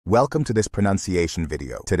Welcome to this pronunciation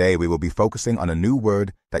video. Today we will be focusing on a new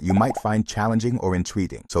word that you might find challenging or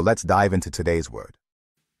intriguing. So let's dive into today's word.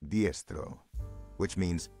 Diestro, which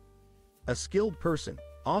means a skilled person,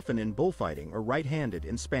 often in bullfighting or right-handed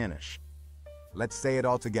in Spanish. Let's say it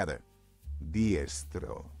all together.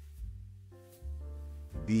 Diestro.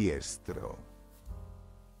 Diestro.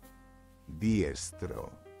 Diestro.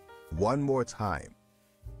 One more time.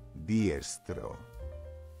 Diestro.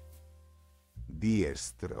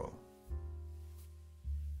 Diestro.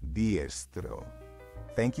 Diestro.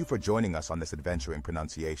 Thank you for joining us on this adventure in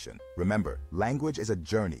pronunciation. Remember, language is a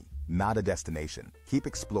journey, not a destination. Keep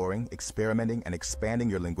exploring, experimenting, and expanding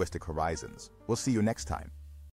your linguistic horizons. We'll see you next time.